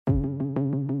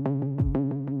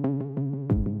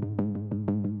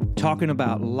talking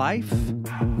about life,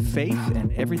 faith,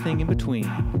 and everything in between.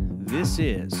 This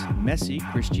is Messy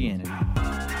Christianity.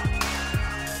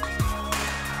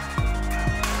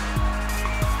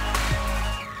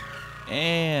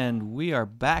 And we are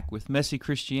back with Messy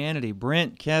Christianity.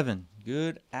 Brent, Kevin,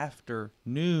 good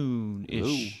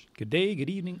afternoon-ish. Good day,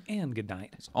 good evening, and good night.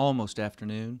 It's almost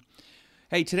afternoon.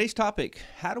 Hey, today's topic,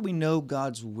 how do we know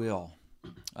God's will?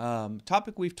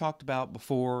 Topic we've talked about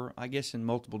before, I guess in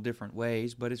multiple different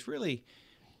ways, but it's really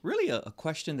a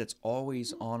question that's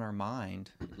always on our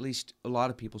mind, at least a lot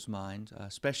of people's mind,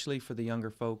 especially for the younger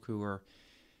folk who are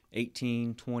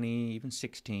 18, 20, even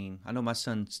 16. I know my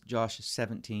son Josh is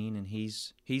 17, and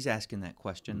he's asking that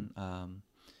question,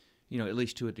 at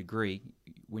least to a degree.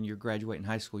 When you're graduating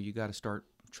high school, you got to start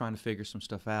trying to figure some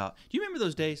stuff out. Do you remember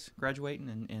those days,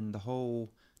 graduating, and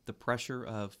the pressure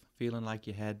of feeling like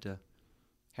you had to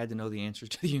know the answers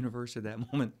to the universe at that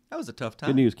moment? That was a tough time.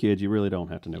 Good news, kids. You really don't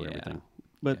have to know everything.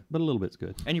 But a little bit's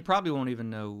good. And you probably won't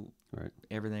even know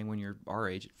everything when you're our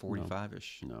age at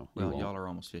 45-ish. No. Well, y'all are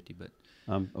almost 50, but...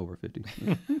 I'm over 50.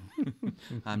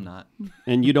 I'm not.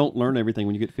 And you don't learn everything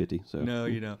when you get 50. So. No,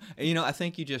 you don't. And, I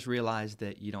think you just realize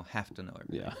that you don't have to know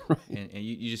everything. Yeah, right. And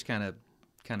you just kind of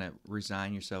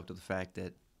resign yourself to the fact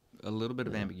that a little bit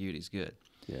of ambiguity is good.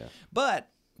 Yeah. But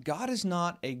God is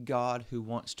not a God who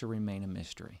wants to remain a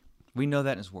mystery. We know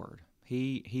that in His Word.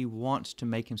 He wants to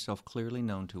make Himself clearly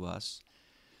known to us.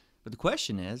 But the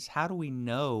question is, how do we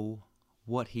know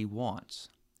what He wants?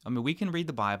 I mean, we can read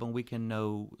the Bible and we can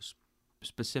know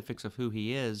specifics of who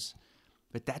He is,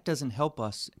 but that doesn't help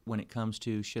us when it comes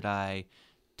to, should I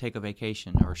take a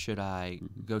vacation or should I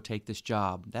go take this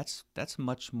job? That's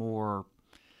much more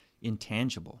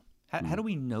intangible. How do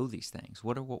we know these things?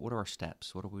 What are our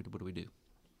steps? What do we do?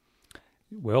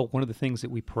 Well, one of the things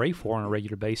that we pray for on a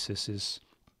regular basis is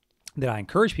that I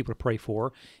encourage people to pray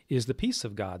for is the peace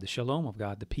of God, the shalom of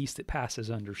God, the peace that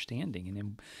passes understanding. And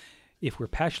then if we're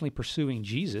passionately pursuing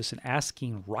Jesus and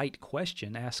asking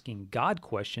asking God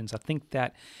questions, I think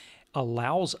that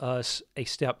allows us a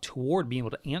step toward being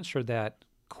able to answer that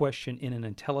question in an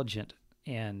intelligent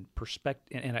and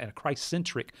a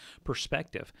Christ-centric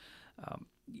perspective.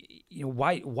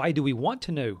 Why do we want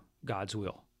to know God's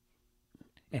will?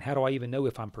 And how do I even know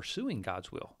if I'm pursuing God's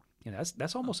will?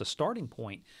 That's almost a starting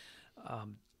point.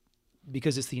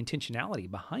 Because it's the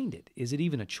intentionality behind it. Is it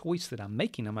even a choice that I'm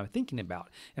making? Am I thinking about?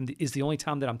 And is the only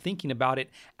time that I'm thinking about it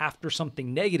after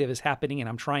something negative is happening and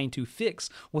I'm trying to fix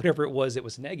whatever it was that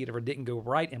was negative or didn't go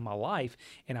right in my life,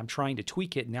 and I'm trying to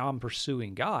tweak it, now I'm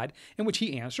pursuing God, in which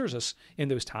He answers us in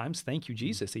those times. Thank you,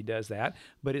 Jesus, He does that.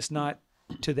 But it's not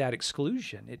to that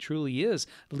exclusion. It truly is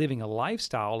living a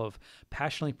lifestyle of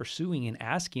passionately pursuing and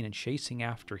asking and chasing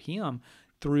after Him,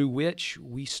 through which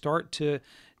we start to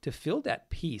feel that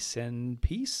peace. And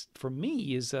peace for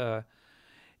me is not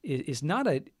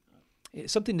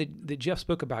something that Jeff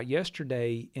spoke about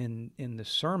yesterday in the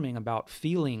sermon about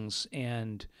feelings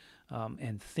and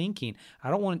thinking. I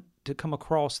don't want it to come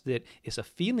across that it's a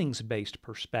feelings-based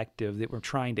perspective that we're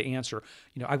trying to answer.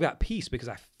 I've got peace because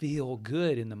I feel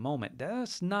good in the moment.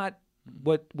 That's not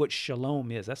what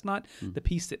shalom is. That's not the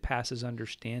peace that passes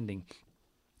understanding.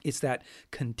 It's that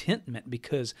contentment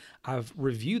because I've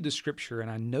reviewed the Scripture and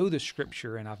I know the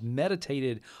Scripture and I've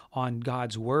meditated on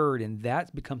God's Word, and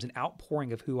that becomes an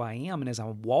outpouring of who I am. And as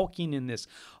I'm walking in this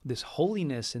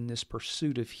holiness and this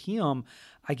pursuit of Him,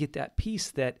 I get that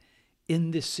peace that in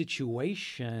this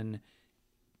situation,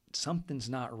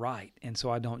 something's not right, and so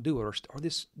I don't do it. Or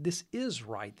this is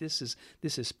right. This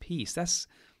is peace. That's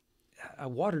a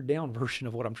watered down version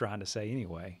of what I'm trying to say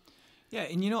anyway. Yeah,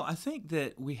 and I think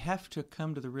that we have to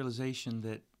come to the realization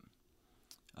that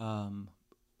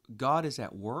God is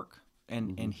at work,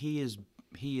 and He is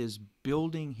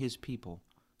building His people.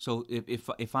 So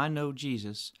if I know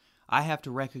Jesus, I have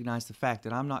to recognize the fact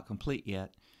that I'm not complete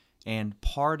yet, and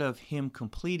part of Him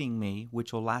completing me,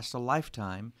 which will last a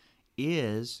lifetime,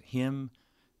 is Him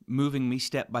moving me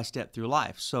step by step through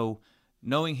life. So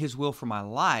knowing His will for my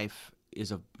life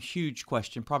is a huge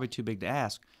question, probably too big to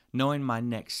ask. Knowing my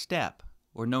next step,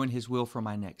 or knowing His will for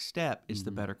my next step, is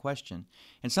the better question.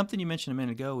 And something you mentioned a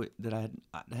minute ago that I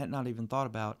had not even thought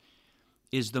about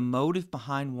is the motive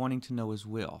behind wanting to know His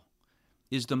will.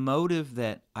 Is the motive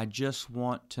that I just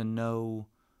want to know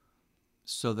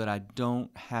so that I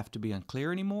don't have to be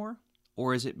unclear anymore?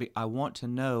 Or is it I want to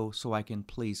know so I can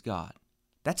please God?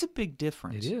 That's a big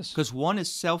difference. It is. Because one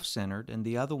is self-centered and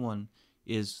the other one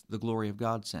is the glory of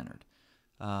God-centered.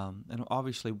 And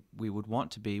obviously, we would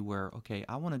want to be where, okay,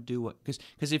 I want to do what,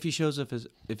 because if He shows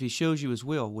you His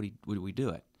will, would we do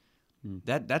it?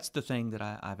 That's the thing that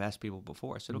I've asked people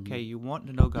before. I said, okay, you want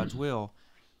to know God's will,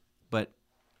 but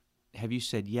have you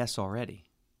said yes already?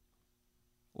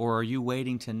 Or are you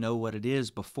waiting to know what it is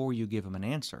before you give him an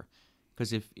answer?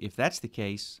 Because if that's the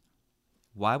case,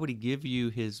 why would he give you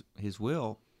his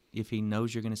will if he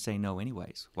knows you're going to say no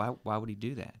anyways? Why would he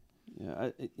do that? Yeah,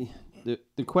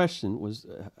 the question was,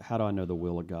 how do I know the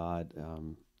will of God?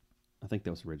 I think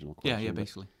that was the original question. Yeah,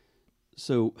 basically.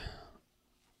 So,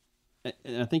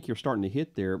 and I think you're starting to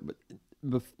hit there, but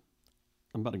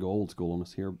I'm about to go old school on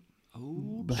us here.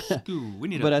 Old school. We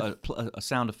need but a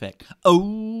sound effect.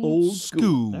 Old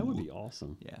school. That would be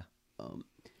awesome. Yeah.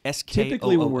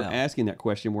 Typically, when we're SKOOL. asking that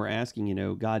question, we're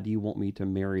asking, God, do you want me to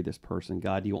marry this person?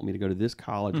 God, do you want me to go to this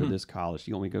college or this college?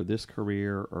 Do you want me to go this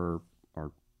career or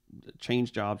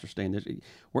change jobs or stay in this?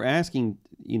 We're asking,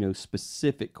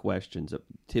 specific questions.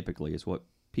 Typically, is what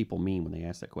people mean when they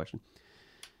ask that question.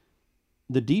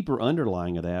 The deeper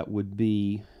underlying of that would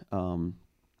be,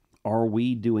 are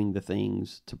we doing the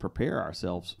things to prepare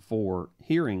ourselves for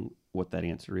hearing what that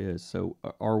answer is? So,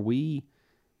 are we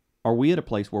at a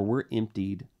place where we're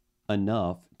emptied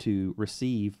enough to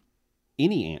receive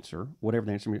any answer, whatever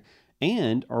the answer is?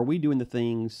 And are we doing the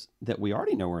things that we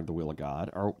already know are in the will of God?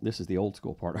 Or this is the old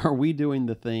school part. Are we doing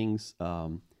the things?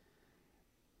 How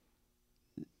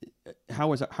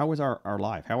is our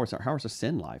life? How is our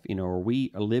sin life? Are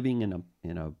we living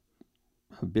in a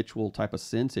habitual type of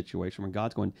sin situation where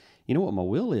God's going, what my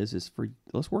will is for,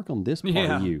 let's work on this part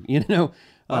of you. Why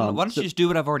don't you just do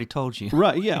what I've already told you?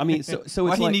 Right? Yeah. I mean, so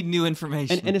why it's do you need new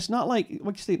information? And it's not like you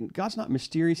say, God's not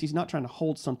mysterious. He's not trying to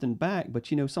hold something back. But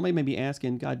somebody may be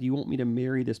asking, God, do you want me to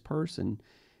marry this person?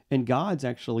 And God's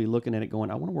actually looking at it,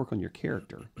 going, I want to work on your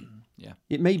character. Yeah.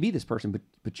 It may be this person,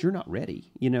 but you're not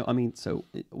ready. I mean, so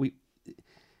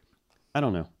I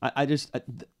don't know. I just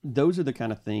those are the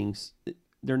kind of things.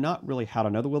 They're not really how to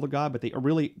know the will of God, but they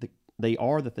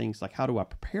are the things like, how do I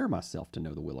prepare myself to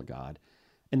know the will of God?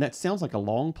 And that sounds like a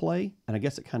long play, and I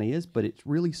guess it kind of is, but it's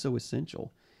really so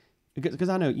essential. Because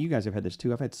I know you guys have had this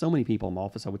too. I've had so many people in my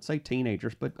office, I would say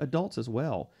teenagers, but adults as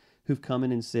well, who've come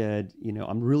in and said,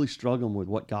 I'm really struggling with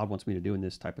what God wants me to do in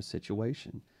this type of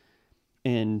situation.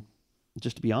 And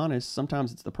just to be honest,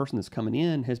 sometimes it's the person that's coming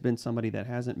in has been somebody that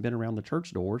hasn't been around the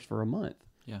church doors for a month.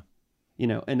 Yeah.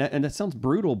 And that sounds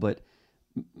brutal, but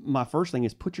my first thing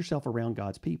is put yourself around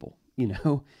God's people.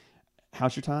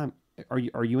 How's your time? Are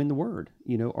you in the Word?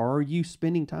 Are you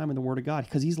spending time in the Word of God?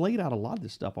 Because He's laid out a lot of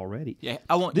this stuff already. Yeah,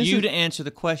 I want you to answer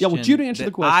the question. Yeah, I want you to answer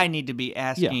the question. I need to be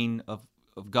asking of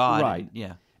God. Right.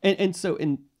 Yeah. And so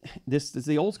this is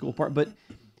the old school part, but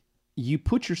you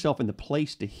put yourself in the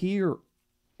place to hear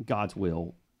God's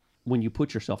will when you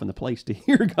put yourself in the place to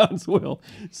hear God's will.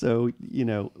 So,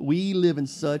 we live in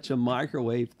such a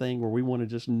microwave thing where we want to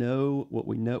just know what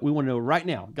we know. We want to know right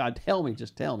now. God,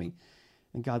 just tell me.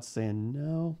 And God's saying,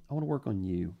 no, I want to work on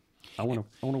you. I want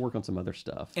to work on some other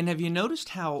stuff. And have you noticed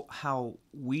how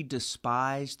we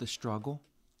despise the struggle?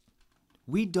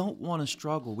 We don't want to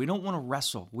struggle. We don't want to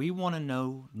wrestle. We want to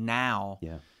know now.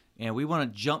 Yeah. And we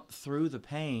want to jump through the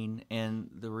pain. And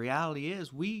the reality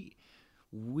is we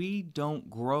don't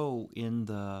grow in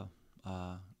the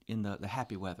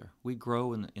happy weather. We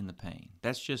grow in the pain.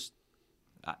 That's just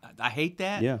I hate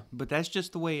that. Yeah. But that's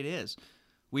just the way it is.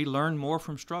 We learn more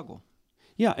from struggle.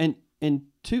 Yeah, and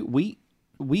two,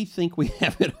 we think we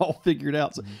have it all figured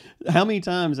out. So how many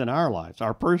times in our lives,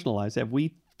 our personal lives, have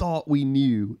we thought we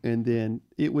knew, and then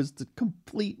it was the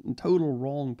complete and total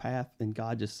wrong path, and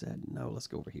God just said, no, let's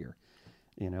go over here.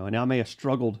 And I may have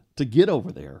struggled to get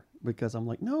over there because I'm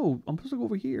like, no, I'm supposed to go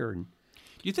over here. And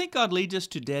do you think God leads us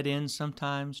to dead ends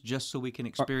sometimes just so we can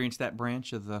experience that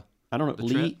branch of the I don't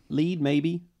know, lead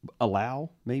maybe, allow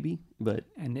maybe, but...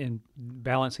 And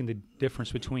balancing the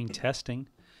difference between testing,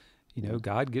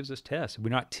 God gives us tests. We're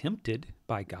not tempted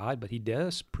by God, but He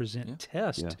does present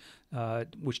tests,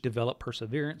 which develop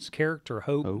perseverance, character,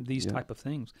 hope, these type of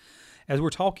things. As we're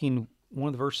talking, one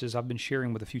of the verses I've been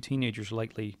sharing with a few teenagers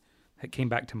lately came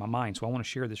back to my mind. So I want to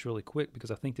share this really quick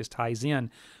because I think this ties in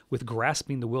with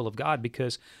grasping the will of God,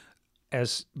 because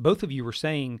as both of you were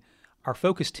saying, our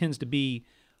focus tends to be,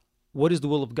 what is the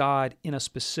will of God in a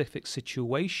specific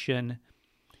situation?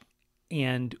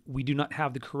 And we do not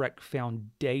have the correct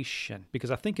foundation, because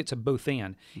I think it's a both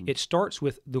and. It starts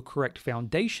with the correct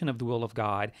foundation of the will of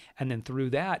God, and then through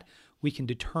that, we can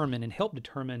determine and help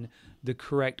determine the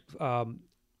correct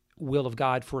will of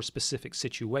God for a specific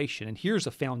situation. And here's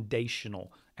a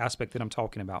foundational aspect that I'm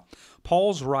talking about.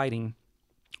 Paul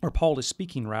is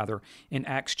speaking rather, in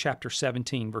Acts chapter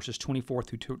 17, verses 24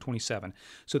 through 27.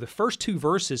 So the first two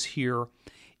verses here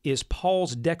is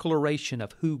Paul's declaration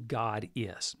of who God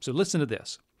is. So listen to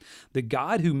this. The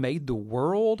God who made the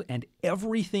world and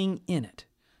everything in it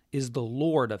is the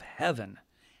Lord of heaven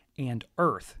and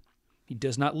earth. He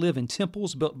does not live in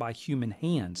temples built by human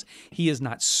hands. He is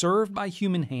not served by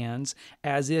human hands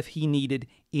as if he needed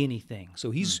anything.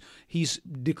 So he's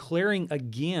declaring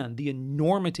again the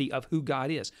enormity of who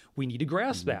God is. We need to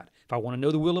grasp that. If I want to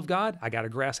know the will of God, I got to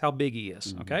grasp how big he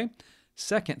is, okay?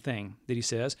 Second thing that he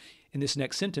says in this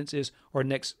next sentence is, or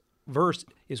next verse,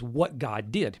 is what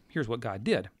God did. Here's what God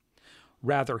did.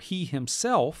 Rather, he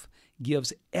himself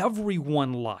gives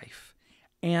everyone life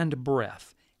and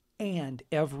breath and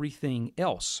everything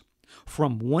else.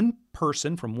 From one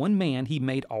person, from one man, he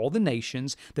made all the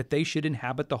nations that they should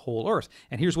inhabit the whole earth.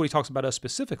 And here's what he talks about us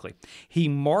specifically. He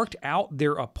marked out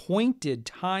their appointed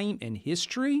time in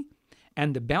history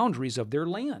and the boundaries of their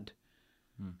land.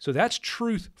 So that's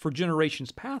truth for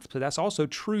generations past, but that's also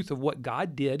truth of what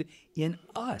God did in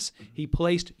us. He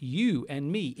placed you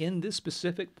and me in this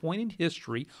specific point in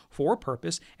history for a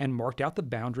purpose and marked out the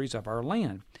boundaries of our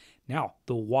land. Now,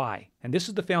 the why, and this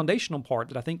is the foundational part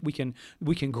that I think we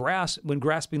can grasp when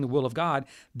grasping the will of God.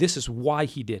 This is why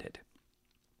he did it.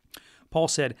 Paul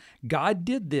said, God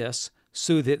did this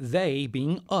so that they,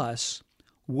 being us,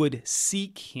 would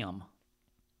seek him.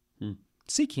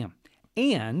 Seek him.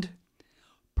 And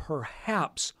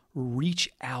perhaps reach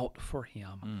out for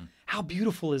him. How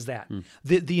beautiful is that?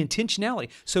 The intentionality.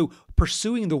 So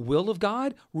pursuing the will of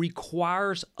God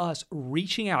requires us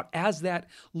reaching out as that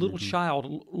little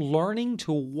child learning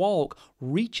to walk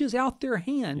reaches out their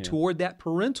hand toward that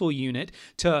parental unit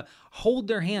to hold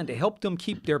their hand, to help them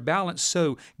keep their balance.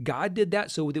 So God did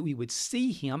that so that we would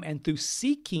see him, and through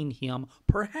seeking him,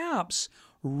 perhaps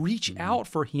reach out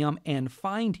for him and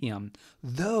find him,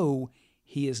 though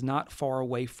he is not far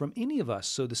away from any of us.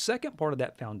 So the second part of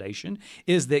that foundation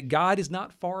is that God is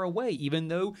not far away, even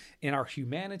though in our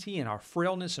humanity and our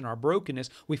frailness and our brokenness,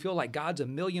 we feel like God's a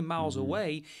million miles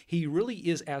away. He really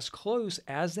is as close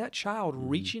as that child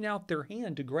reaching out their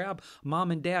hand to grab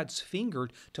mom and dad's finger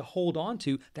to hold on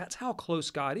to. That's how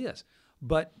close God is.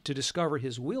 But to discover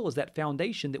his will is that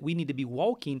foundation that we need to be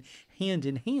walking hand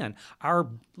in hand. Our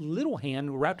little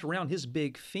hand wrapped around his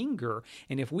big finger.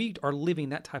 And if we are living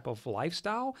that type of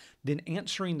lifestyle, then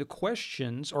answering the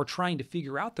questions or trying to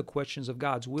figure out the questions of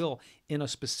God's will in a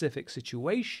specific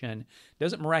situation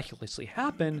doesn't miraculously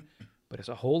happen, but it's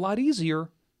a whole lot easier.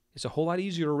 It's a whole lot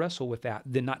easier to wrestle with that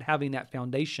than not having that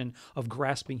foundation of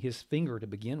grasping his finger to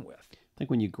begin with. I think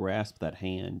when you grasp that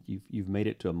hand, you've made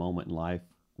it to a moment in life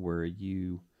where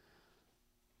you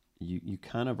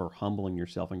kind of are humbling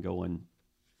yourself and going,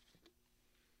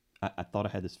 I thought I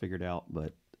had this figured out,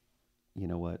 but you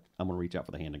know what? I'm going to reach out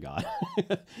for the hand of God.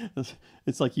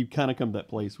 It's like you kind of come to that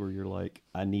place where you're like,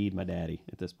 I need my daddy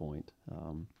at this point,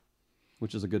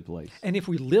 which is a good place. And if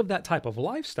we live that type of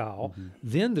lifestyle,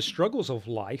 then the struggles of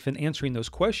life and answering those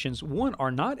questions, one,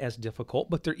 are not as difficult,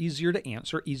 but they're easier to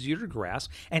answer, easier to grasp,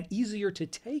 and easier to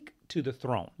take to the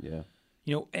throne. Yeah.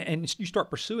 You know, and you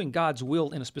start pursuing God's will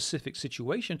in a specific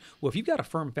situation. Well, if you've got a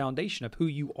firm foundation of who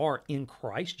you are in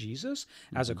Christ Jesus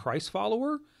as a Christ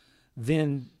follower,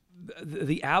 then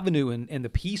the avenue and the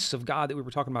peace of God that we were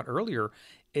talking about earlier,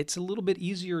 it's a little bit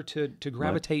easier to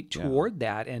gravitate toward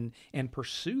that and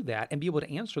pursue that and be able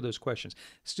to answer those questions.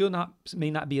 Still may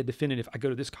not be a definitive, I go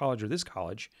to this college or this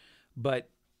college, but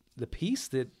the peace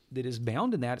that is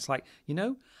bound in that, it's like, you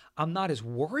know, I'm not as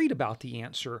worried about the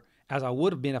answer as I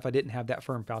would have been if I didn't have that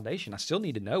firm foundation. I still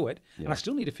need to know it, and I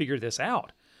still need to figure this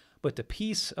out. But the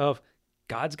peace of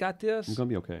God's got this, It's going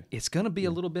to be okay. It's going to be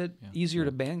a little bit easier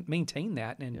to maintain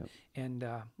that and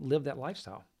live that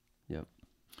lifestyle. Yep.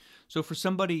 So for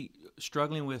somebody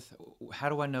struggling with, how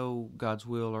do I know God's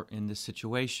will or in this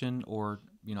situation, or,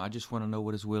 you know, I just want to know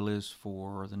what his will is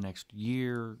for the next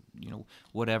year, you know,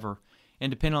 whatever. And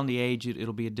depending on the age,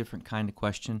 it'll be a different kind of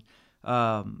question.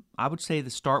 I would say to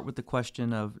start with the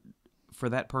question of, for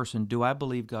that person, do I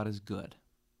believe God is good?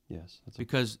 Yes. That's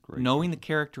because knowing the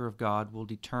character of God will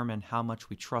determine how much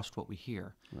we trust what we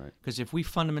hear. Right. Because if we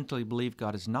fundamentally believe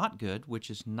God is not good, which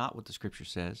is not what the Scripture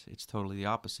says, it's totally the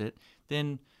opposite,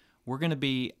 then we're going to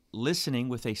be listening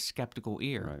with a skeptical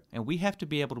ear. Right. And we have to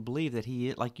be able to believe that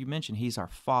he, like you mentioned, he's our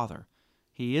Father.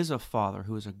 He is a Father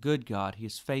who is a good God. He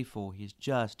is faithful. He is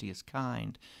just. He is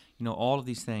kind. You know, all of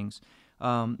these things.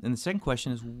 And the second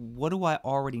question is, what do I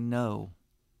already know?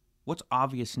 What's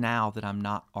obvious now that I'm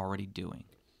not already doing?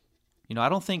 You know, I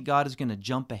don't think God is going to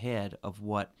jump ahead of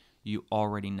what you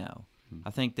already know.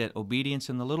 I think that obedience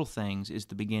in the little things is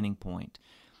the beginning point.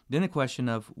 Then the question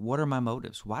of, what are my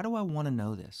motives? Why do I want to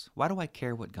know this? Why do I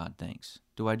care what God thinks?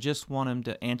 Do I just want him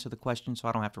to answer the question so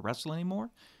I don't have to wrestle anymore?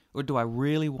 Or do I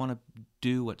really want to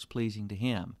do what's pleasing to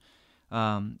him?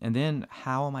 And then,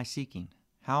 how am I seeking?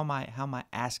 How am I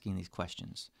asking these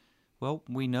questions? Well,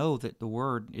 we know that the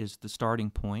Word is the starting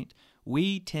point.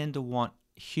 We tend to want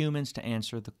humans to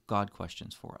answer the God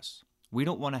questions for us. We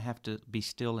don't want to have to be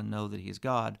still and know that He is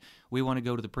God. We want to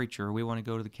go to the preacher, or we want to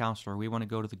go to the counselor, or we want to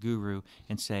go to the guru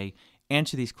and say,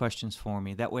 answer these questions for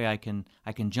me. That way I can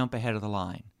jump ahead of the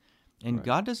line. And Right.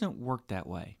 God doesn't work that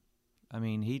way. I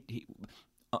mean, he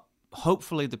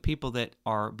hopefully the people that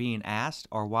are being asked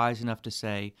are wise enough to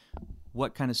say,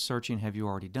 what kind of searching have you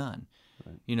already done?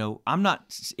 Right. You know, I'm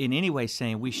not in any way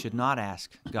saying we should not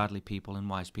ask godly people and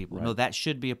wise people. Right. No, that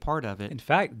should be a part of it. In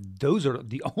fact, those are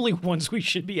the only ones we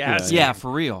should be asking. Yeah,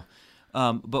 for real.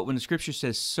 But when the Scripture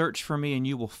says, search for me and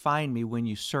you will find me when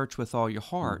you search with all your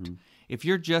heart, if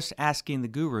you're just asking the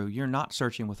guru, you're not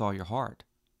searching with all your heart.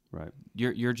 Right.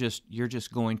 You're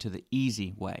just going to the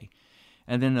easy way.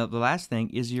 And then the last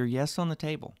thing is your yes on the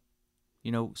table.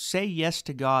 You know, say yes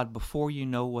to God before you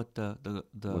know what the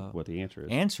What the answer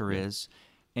is. answer is.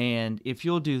 And if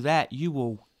you'll do that, you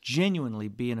will genuinely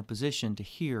be in a position to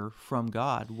hear from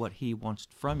God what He wants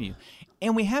from you.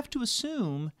 And we have to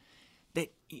assume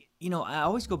that, you know, I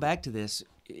always go back to this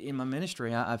in my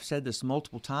ministry. I've said this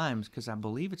multiple times because I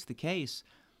believe it's the case.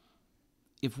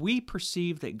 If we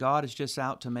perceive that God is just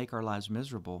out to make our lives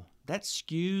miserable, that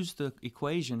skews the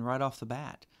equation right off the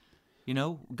bat. You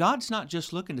know, God's not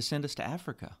just looking to send us to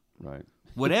Africa. Right.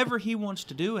 Whatever He wants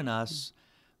to do in us,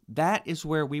 that is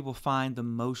where we will find the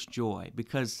most joy.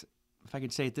 Because, if I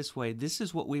could say it this way, this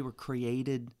is what we were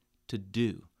created to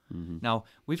do. Now,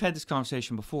 we've had this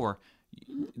conversation before.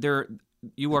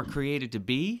 You are created to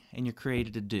be, and you're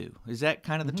created to do. Is that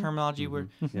kind of the terminology?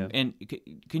 Yeah. And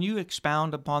can you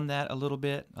expound upon that a little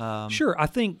bit? Sure. I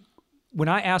think when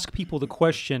I ask people the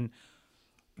question,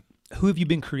 who have you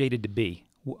been created to be?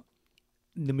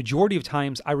 The majority of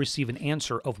times I receive an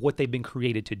answer of what they've been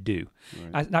created to do.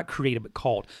 Not created, but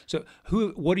called. So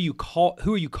who are you called?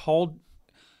 Who have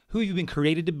you been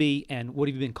created to be, and what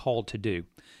have you been called to do?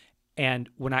 And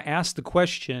when I ask the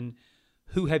question,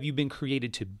 who have you been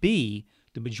created to be,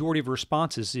 the majority of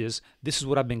responses is, this is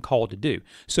what I've been called to do.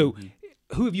 So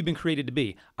who have you been created to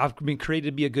be? I've been created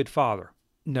to be a good father.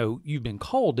 No, you've been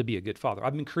called to be a good father.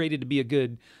 I've been created to be a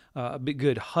good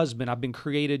husband. I've been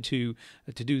created to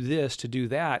do this, to do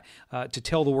that, to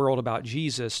tell the world about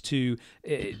Jesus, to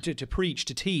preach,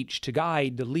 to teach, to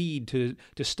guide, to lead,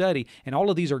 to study. And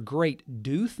all of these are great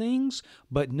do things,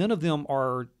 but none of them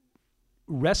are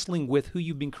wrestling with who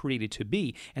you've been created to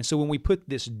be. And so when we put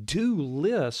this do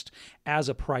list as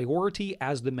a priority,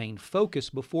 as the main focus,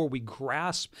 before we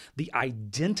grasp the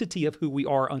identity of who we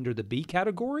are under the B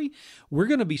category, we're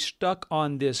going to be stuck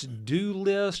on this do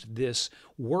list, this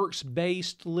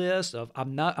works-based list of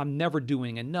I'm never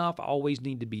doing enough, I always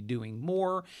need to be doing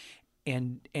more.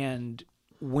 And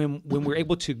when we're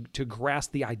able to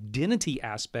grasp the identity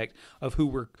aspect of who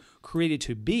we're created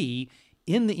to be,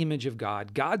 in the image of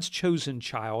God, God's chosen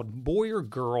child, boy or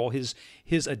girl, his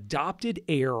adopted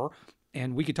heir,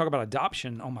 and we could talk about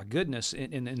adoption, oh my goodness,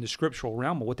 in the scriptural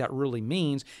realm of what that really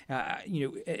means,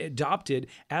 adopted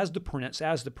as the prince,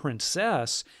 as the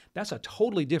princess, that's a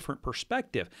totally different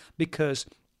perspective, because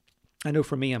I know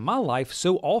for me in my life,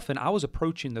 so often I was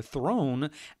approaching the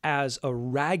throne as a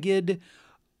ragged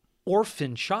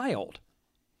orphan child,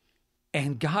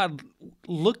 and God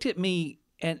looked at me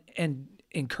and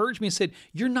encouraged me and said,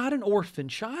 you're not an orphan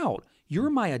child. You're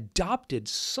my adopted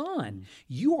son.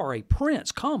 You are a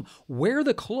prince. Come, wear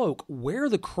the cloak, wear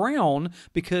the crown,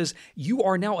 because you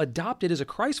are now adopted as a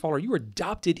Christ follower. You are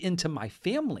adopted into my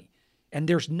family. And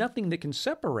there's nothing that can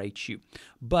separate you.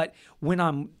 But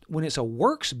when it's a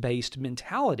works-based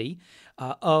mentality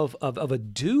of a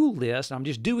do list, I'm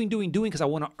just doing because I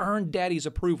want to earn Daddy's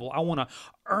approval. I want to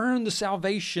earn the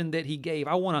salvation that He gave.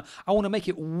 I want to make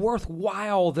it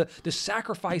worthwhile, the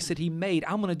sacrifice that He made.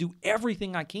 I'm going to do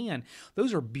everything I can.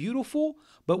 Those are beautiful,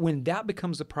 but when that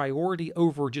becomes the priority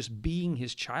over just being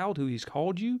His child, who He's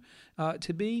called you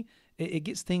to be, it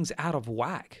gets things out of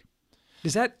whack.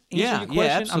 Does that answer your question? Yeah,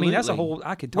 absolutely. I mean, that's a whole.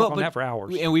 I could talk on that for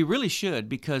hours. And we really should,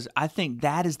 because I think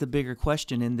that is the bigger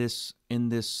question in this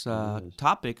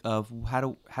topic of how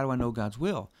do I know God's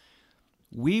will?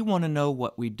 We want to know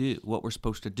what we do, what we're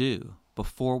supposed to do,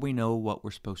 before we know what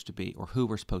we're supposed to be or who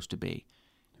we're supposed to be.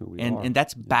 Who we are. And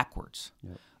that's backwards.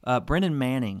 Yep. Brendan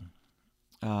Manning.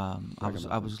 I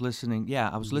was listening. Yeah,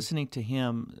 I was listening to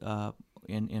him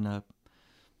in a.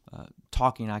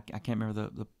 Talking, I can't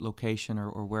remember the location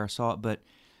or where I saw it, but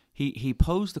he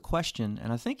posed the question,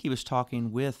 and I think he was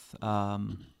talking with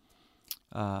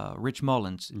Rich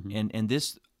Mullins, and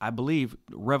this, I believe,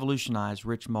 revolutionized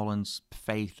Rich Mullins'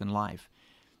 faith and life.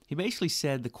 He basically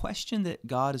said the question that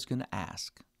God is going to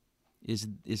ask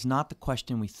is not the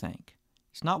question we think.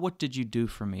 It's not what did you do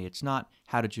for me. It's not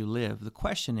how did you live. The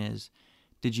question is,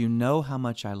 did you know how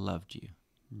much I loved you?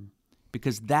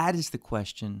 Because that is the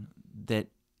question that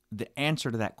the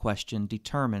answer to that question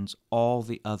determines all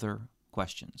the other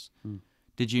questions.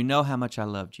 Did you know how much I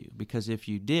loved you? Because if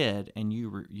you did and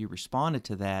you responded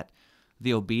to that,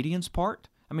 the obedience part,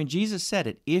 I mean, Jesus said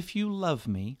it, if you love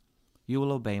me, you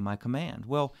will obey my command.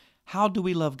 Well, how do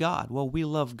we love God? Well, we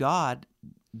love God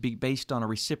based on a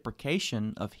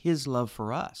reciprocation of his love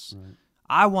for us. Right.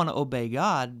 I want to obey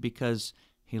God because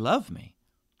he loved me.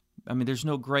 I mean, there's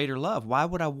no greater love. Why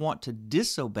would I want to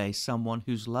disobey someone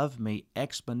who's loved me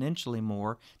exponentially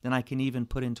more than I can even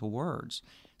put into words?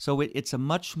 So it's a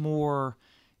much more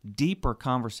deeper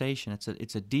conversation.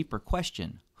 It's a deeper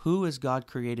question. Who has God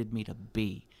created me to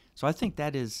be? So I think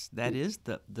that is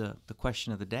the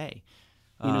question of the day.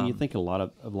 You know, you think a lot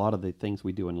of the things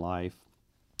we do in life,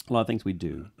 a lot of things we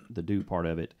do, the do part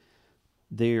of it,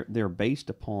 they're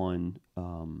based upon.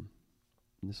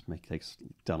 This may take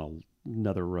down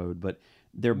another road, but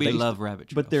we love rabbit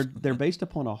trails. But they're based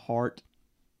upon a heart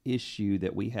issue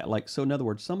that we have. Like, so in other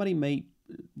words, somebody may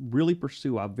really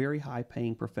pursue a very high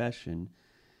paying profession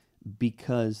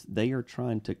because they are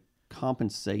trying to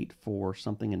compensate for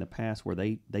something in the past where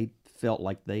they felt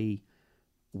like they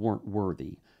weren't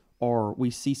worthy. Or we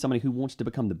see somebody who wants to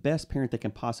become the best parent they can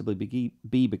possibly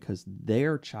be because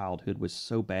their childhood was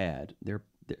so bad. They're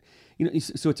you know,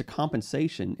 so it's a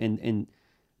compensation, and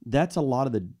that's a lot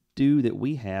of the do that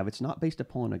we have. It's not based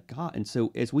upon a God. And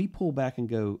so as we pull back and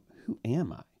go, who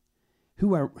am I?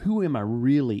 Who am I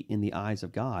really in the eyes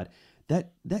of God?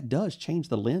 That does change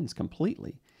the lens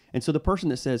completely. And so the person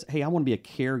that says, "Hey, I want to be a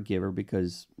caregiver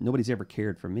because nobody's ever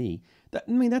cared for me,"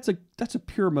 that's a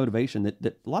pure motivation that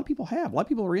a lot of people have. A lot of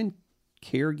people are in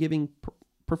caregiving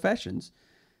professions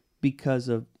because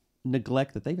of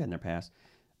neglect that they've had in their past.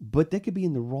 But they could be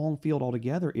in the wrong field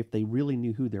altogether if they really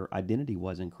knew who their identity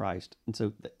was in Christ. And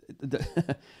so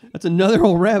that's another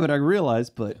whole rabbit, I realize.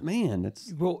 But man,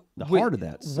 that's the heart of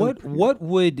that. So what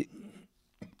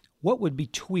would be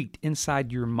tweaked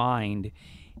inside your mind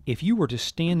if you were to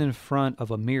stand in front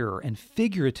of a mirror and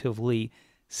figuratively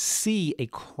see a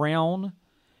crown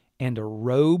and a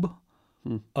robe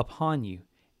upon you,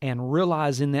 and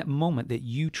realize in that moment that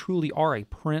you truly are a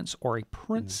prince or a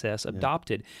princess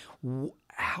adopted?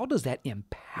 How does that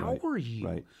empower you?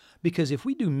 Right. Because if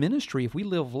we do ministry, if we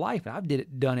live life, and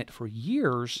I've done it for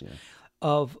years,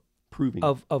 of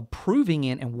proving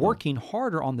it and working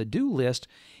harder on the do list,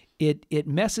 it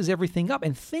messes everything up.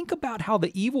 And think about how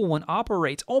the evil one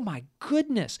operates. Oh my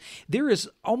goodness. There is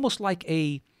almost like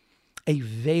a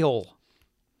veil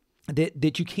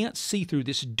that you can't see through,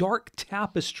 this dark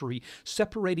tapestry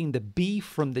separating the be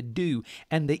from the do.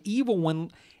 And the evil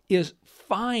one is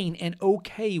fine and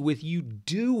okay with you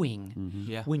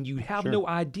doing when you have no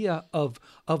idea of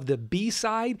the B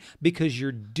side, because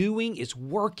your doing is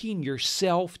working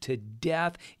yourself to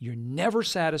death. You're never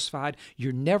satisfied.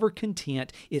 You're never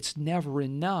content. It's never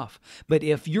enough. But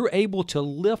if you're able to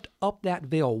lift up that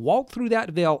veil, walk through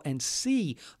that veil and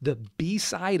see the B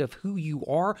side of who you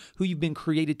are, who you've been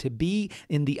created to be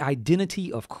in the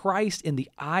identity of Christ, in the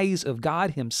eyes of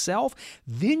God himself,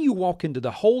 then you walk into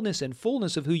the wholeness and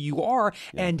fullness of who you are.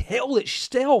 And hell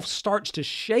itself starts to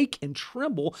shake and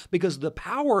tremble because of the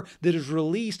power that is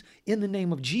released in the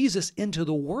name of Jesus into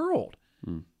the world.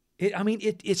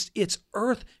 It's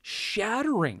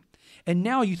earth-shattering. And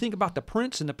now you think about the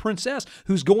prince and the princess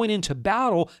who's going into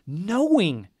battle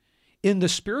knowing in the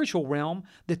spiritual realm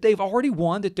that they've already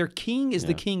won, that their king is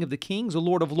the King of the Kings, the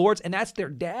Lord of Lords, and that's their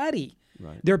daddy.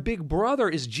 Right. Their big brother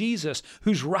is Jesus,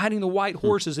 who's riding the white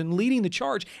horses and leading the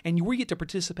charge, and we get to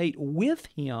participate with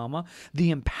him.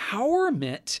 The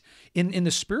empowerment in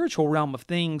the spiritual realm of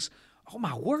things, oh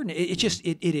my word,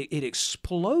 it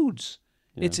explodes.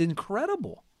 Yeah. It's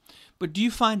incredible. But do you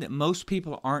find that most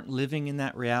people aren't living in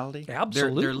that reality?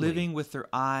 Absolutely. They're living with their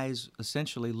eyes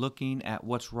essentially looking at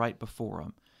what's right before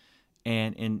them.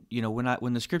 And you know,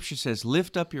 when the scripture says,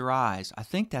 lift up your eyes, I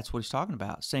think that's what he's talking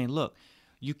about, saying, look,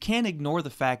 you can't ignore the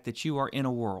fact that you are in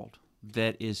a world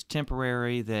that is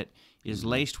temporary, that is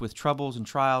laced with troubles and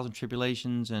trials and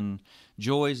tribulations and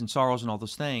joys and sorrows and all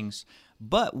those things.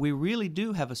 But we really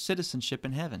do have a citizenship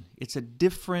in heaven. It's a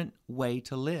different way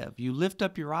to live. You lift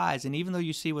up your eyes, and even though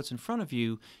you see what's in front of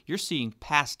you, you're seeing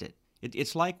past it.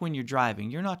 It's like when you're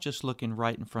driving. You're not just looking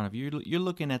right in front of you. You're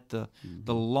looking at the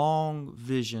long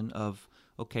vision of,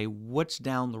 okay, what's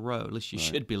down the road? At least you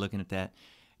should be looking at that.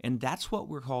 And that's what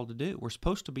we're called to do. We're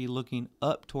supposed to be looking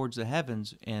up towards the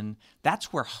heavens, and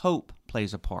that's where hope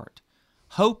plays a part.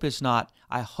 Hope is not,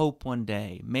 I hope one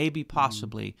day, maybe,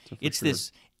 possibly. It's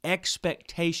this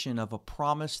expectation of a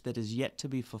promise that is yet to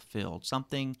be fulfilled,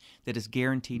 something that is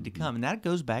guaranteed to come. And that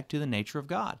goes back to the nature of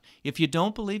God. If you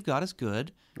don't believe God is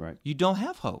good, Right. you don't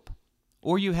have hope,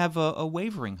 or you have a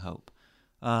wavering hope.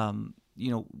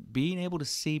 Being able to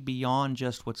see beyond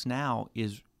just what's now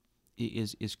is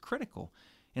critical.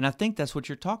 And I think that's what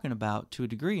you're talking about to a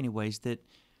degree, anyways, that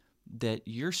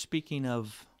you're speaking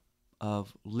of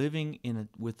living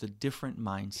with a different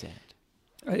mindset.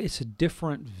 It's a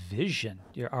different vision.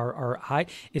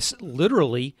 It's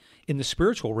literally in the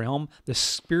spiritual realm, the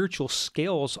spiritual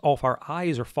scales off our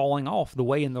eyes are falling off. The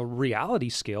way in the reality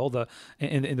scale,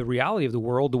 in the reality of the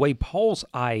world, the way Paul's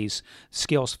eyes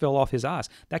scales fell off his eyes,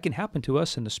 that can happen to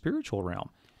us in the spiritual realm.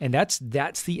 And that's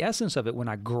the essence of it. When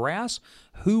I grasp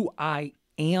who I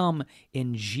am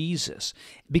in Jesus,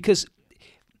 because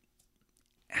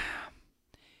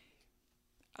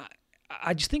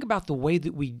I just think about the way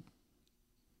that we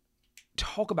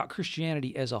talk about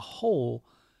Christianity as a whole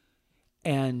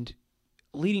and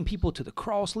leading people to the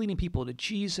cross, leading people to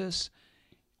Jesus.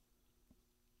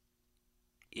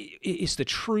 It's the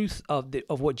truth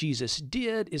of what Jesus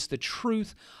did. It's the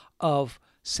truth of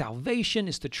salvation.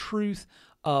 It's the truth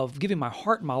of giving my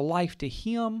heart and my life to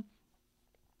Him.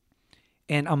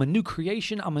 And I'm a new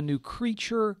creation. I'm a new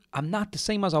creature. I'm not the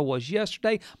same as I was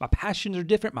yesterday. My passions are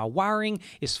different. My wiring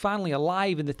is finally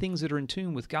alive in the things that are in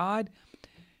tune with God.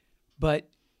 But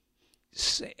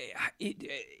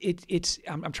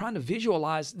I'm trying to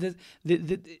visualize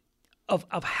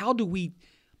of how do we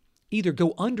either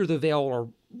go under the veil or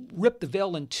rip the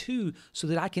veil in two so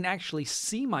that I can actually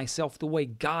see myself the way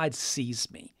God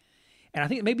sees me. And I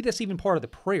think maybe that's even part of the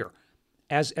prayer,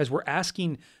 as we're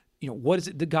asking, what is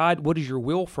it, the God? What is your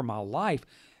will for my life?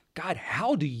 God,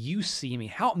 how do you see me?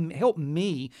 Help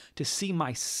me to see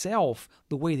myself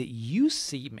the way that you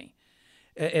see me.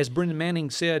 As Brendan Manning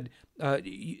said, God,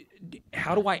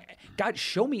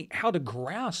 show me how to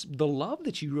grasp the love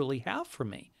that you really have for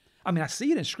me. I mean, I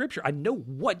see it in Scripture. I know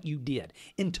what you did.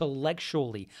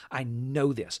 Intellectually, I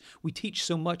know this. We teach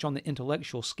so much on the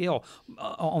intellectual scale,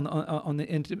 on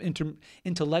the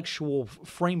intellectual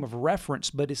frame of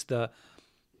reference, but it's the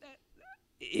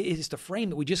frame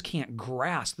that we just can't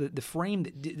grasp, the frame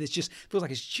that just feels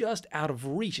like it's just out of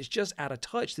reach, it's just out of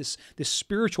touch, this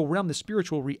spiritual realm, this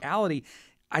spiritual reality.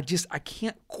 I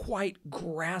can't quite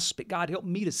grasp it. God, help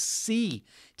me to see,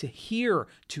 to hear,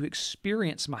 to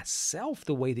experience myself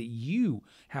the way that you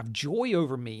have joy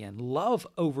over me and love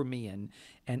over me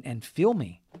and fill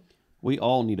me. We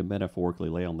all need to metaphorically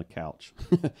lay on the couch.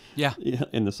 Yeah.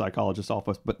 In the psychologist's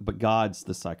office, but God's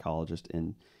the psychologist.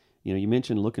 And you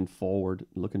mentioned looking forward,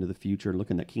 looking to the future,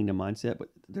 looking at that kingdom mindset, but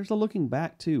there's a looking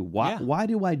back too. Why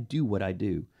do I do what I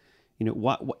do?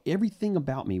 Everything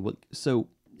about me.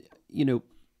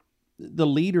 The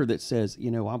leader that says, I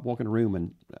walk in a room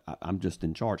and I'm just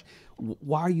in charge.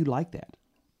 Why are you like that?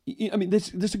 I mean,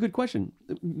 this is a good question.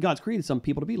 God's created some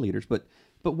people to be leaders, but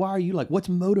why are you like? What's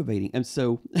motivating? And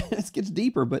so this gets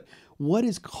deeper. But what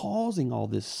is causing all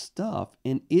this stuff?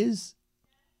 And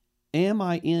am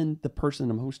I in the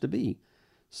person I'm supposed to be?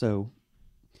 So,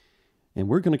 and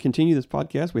we're going to continue this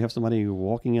podcast. We have somebody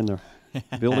walking in the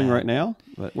building right now.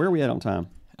 But where are we at on time?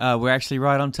 We're actually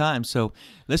right on time, so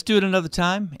let's do it another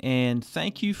time. And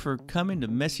thank you for coming to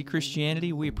Messy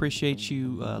Christianity. We appreciate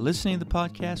you listening to the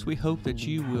podcast. We hope that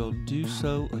you will do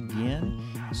so again.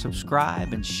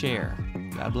 Subscribe and share.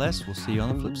 God bless. We'll see you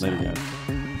on the flip side. Later, guys.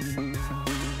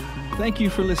 Thank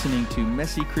you for listening to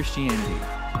Messy Christianity.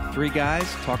 3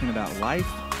 guys talking about life,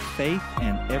 faith,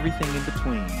 and everything in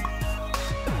between.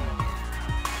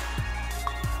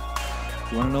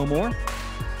 You want to know more?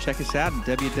 Check us out at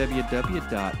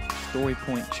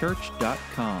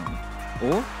www.storypointchurch.com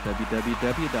or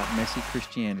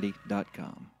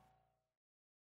www.messychristianity.com.